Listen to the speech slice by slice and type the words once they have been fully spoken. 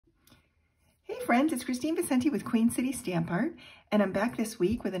Hey friends, it's Kristine Vicente with Queen City Stamp Art, and I'm back this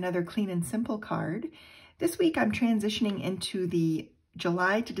week with another clean and simple card. This week I'm transitioning into the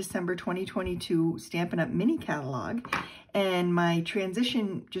July to December 2022 Stampin' Up! Mini Catalog, and my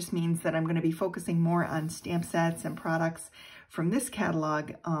transition just means that I'm going to be focusing more on stamp sets and products from this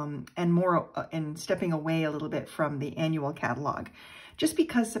catalog and stepping away a little bit from the annual catalog. Just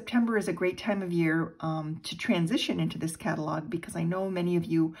because September is a great time of year to transition into this catalog, because I know many of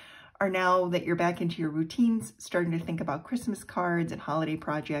you are, now that you're back into your routines, starting to think about Christmas cards and holiday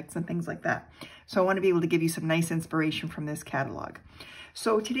projects and things like that. So I want to be able to give you some nice inspiration from this catalog.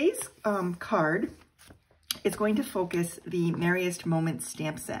 So today's card is going to focus the Merriest Moments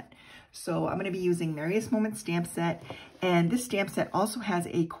stamp set. So I'm going to be using Merriest Moments stamp set, and this stamp set also has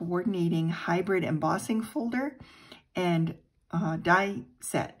a coordinating hybrid embossing folder and die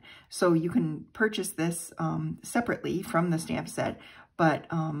set. So you can purchase this separately from the stamp set, but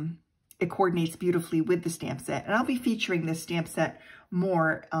it coordinates beautifully with the stamp set. And I'll be featuring this stamp set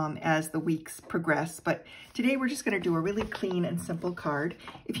more as the weeks progress. But today we're just going to do a really clean and simple card.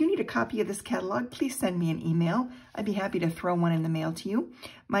 If you need a copy of this catalog, please send me an email. I'd be happy to throw one in the mail to you.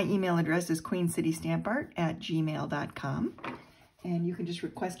 My email address is queencitystampart@gmail.com. And you can just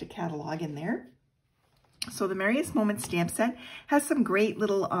request a catalog in there. So the Merriest Moments stamp set has some great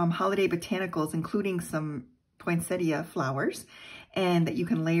little holiday botanicals, including some poinsettia flowers, and that you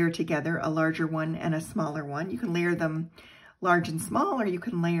can layer together, a larger one and a smaller one. You can layer them large and small, or you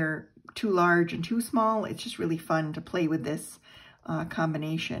can layer too large and too small. It's just really fun to play with this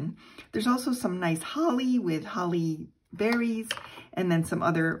combination. There's also some nice holly with holly berries, and then some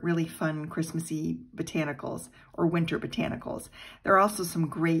other really fun Christmassy botanicals or winter botanicals. There are also some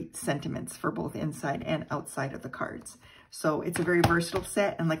great sentiments for both inside and outside of the cards. So it's a very versatile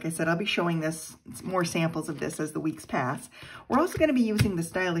set, and like I said, I'll be showing more samples of this as the weeks pass. We're also going to be using the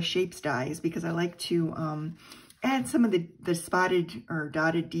Stylish Shapes dies because I like to add some of the spotted or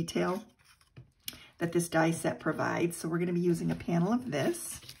dotted detail that this die set provides. So we're going to be using a panel of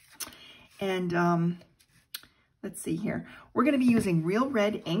this, and let's see here. We're going to be using Real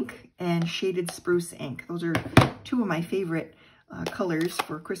Red ink and Shaded Spruce ink. Those are two of my favorite colors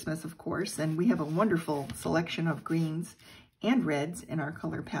for Christmas, of course, and we have a wonderful selection of greens and reds in our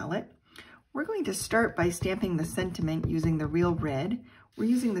color palette. We're going to start by stamping the sentiment using the Real Red. We're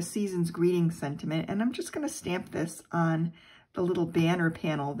using the Season's Greeting sentiment, and I'm just going to stamp this on the little banner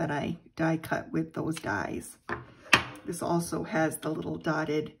panel that I die cut with those dies. This also has the little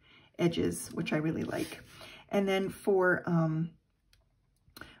dotted edges, which I really like. And then for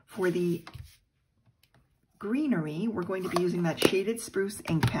the greenery, we're going to be using that Shaded Spruce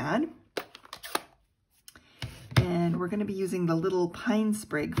ink pad. And we're going to be using the little pine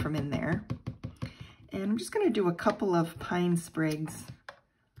sprig from in there. And I'm just going to do a couple of pine sprigs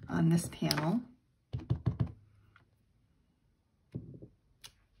on this panel.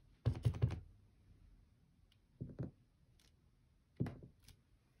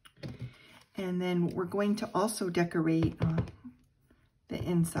 And then we're going to also decorate the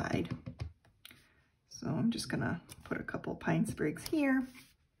inside. So I'm just going to put a couple pine sprigs here.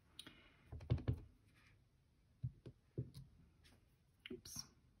 Oops.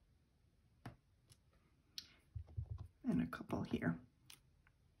 And a couple here.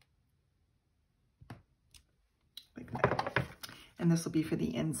 Like that. And this will be for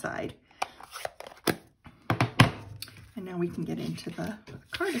the inside. And now we can get into the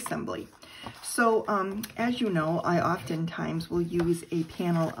card assembly. So as you know, I oftentimes will use a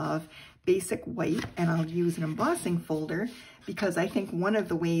panel of basic white, and I'll use an embossing folder because I think one of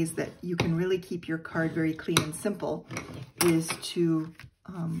the ways that you can really keep your card very clean and simple is to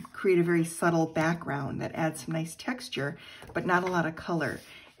create a very subtle background that adds some nice texture, but not a lot of color.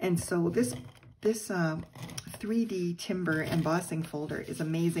 And so this 3D timber embossing folder is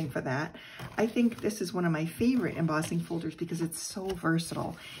amazing for that. I think this is one of my favorite embossing folders because it's so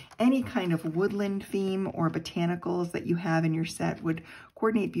versatile. Any kind of woodland theme or botanicals that you have in your set would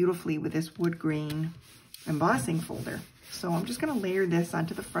coordinate beautifully with this wood grain embossing folder. So I'm just going to layer this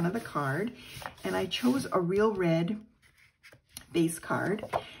onto the front of the card, and I chose a Real Red base card,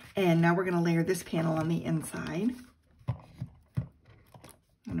 and now we're going to layer this panel on the inside.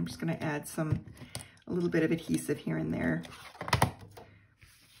 And I'm just going to add a little bit of adhesive here and there.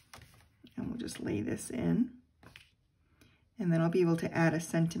 And we'll just lay this in. And then I'll be able to add a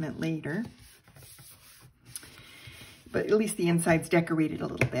sentiment later. But at least the inside's decorated a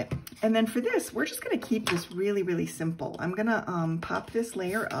little bit. And then for this, we're just going to keep this really, really simple. I'm going to pop this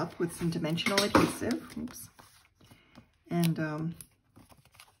layer up with some dimensional adhesive. Oops. And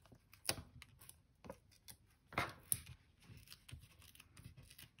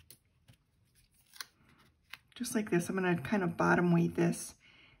just like this. I'm going to kind of bottom weight this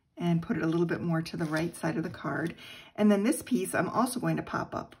and put it a little bit more to the right side of the card. And then this piece I'm also going to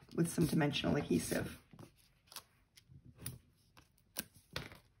pop up with some dimensional adhesive.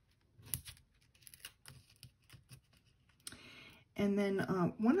 And then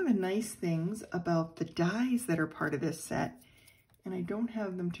one of the nice things about the dies that are part of this set, and I don't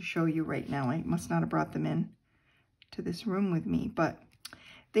have them to show you right now, I must not have brought them in to this room with me, but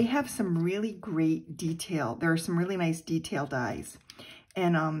they have some really great detail. There are some really nice detail dies.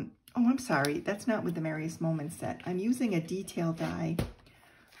 And, oh, I'm sorry, that's not with the Merriest Moments set. I'm using a detail die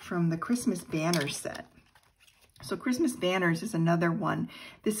from the Christmas Banners set. So Christmas Banners is another one.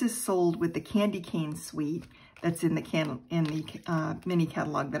 This is sold with the Candy Cane Suite that's in the mini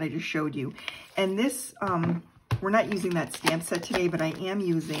catalog that I just showed you. And this, we're not using that stamp set today, but I am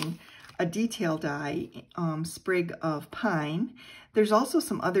using a detail die, Sprig of Pine. There's also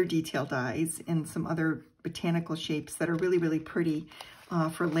some other detail dies and some other botanical shapes that are really, really pretty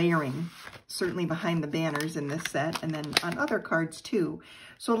for layering, certainly behind the banners in this set, and then on other cards too.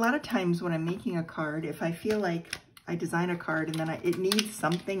 So a lot of times when I'm making a card, if I feel like I design a card and then it needs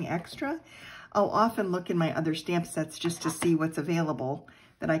something extra, I'll often look in my other stamp sets just to see what's available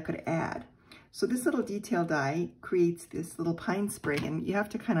that I could add. So this little detail die creates this little pine sprig, and you have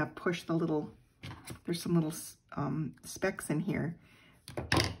to kind of push the little, there's some little specks in here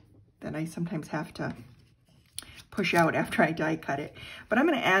that I sometimes have to push out after I die cut it. But I'm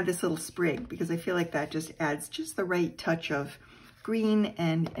going to add this little sprig because I feel like that just adds just the right touch of green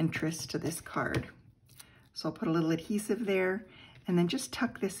and interest to this card. So I'll put a little adhesive there and then just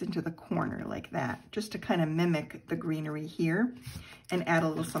tuck this into the corner like that, just to kind of mimic the greenery here and add a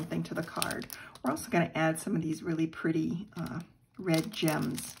little something to the card. We're also going to add some of these really pretty red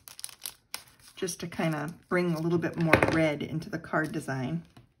gems just to kind of bring a little bit more red into the card design.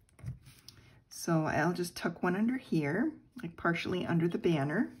 So I'll just tuck one under here, like partially under the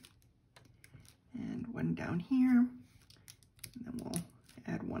banner, and one down here, and then we'll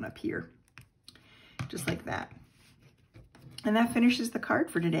add one up here, just like that. And that finishes the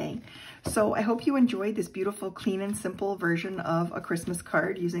card for today. So I hope you enjoyed this beautiful, clean and simple version of a Christmas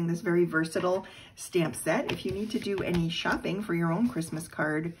card using this very versatile stamp set. If you need to do any shopping for your own Christmas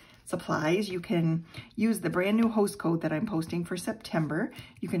card supplies, you can use the brand new host code that I'm posting for September.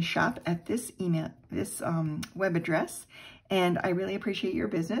 You can shop at this web address, and I really appreciate your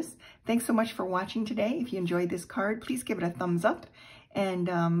business. Thanks so much for watching today. If you enjoyed this card, please give it a thumbs up. And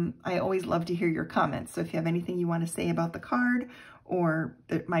I always love to hear your comments. So if you have anything you want to say about the card or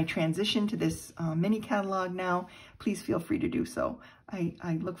my transition to this mini catalog now, please feel free to do so.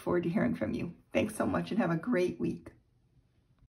 I look forward to hearing from you. Thanks so much and have a great week.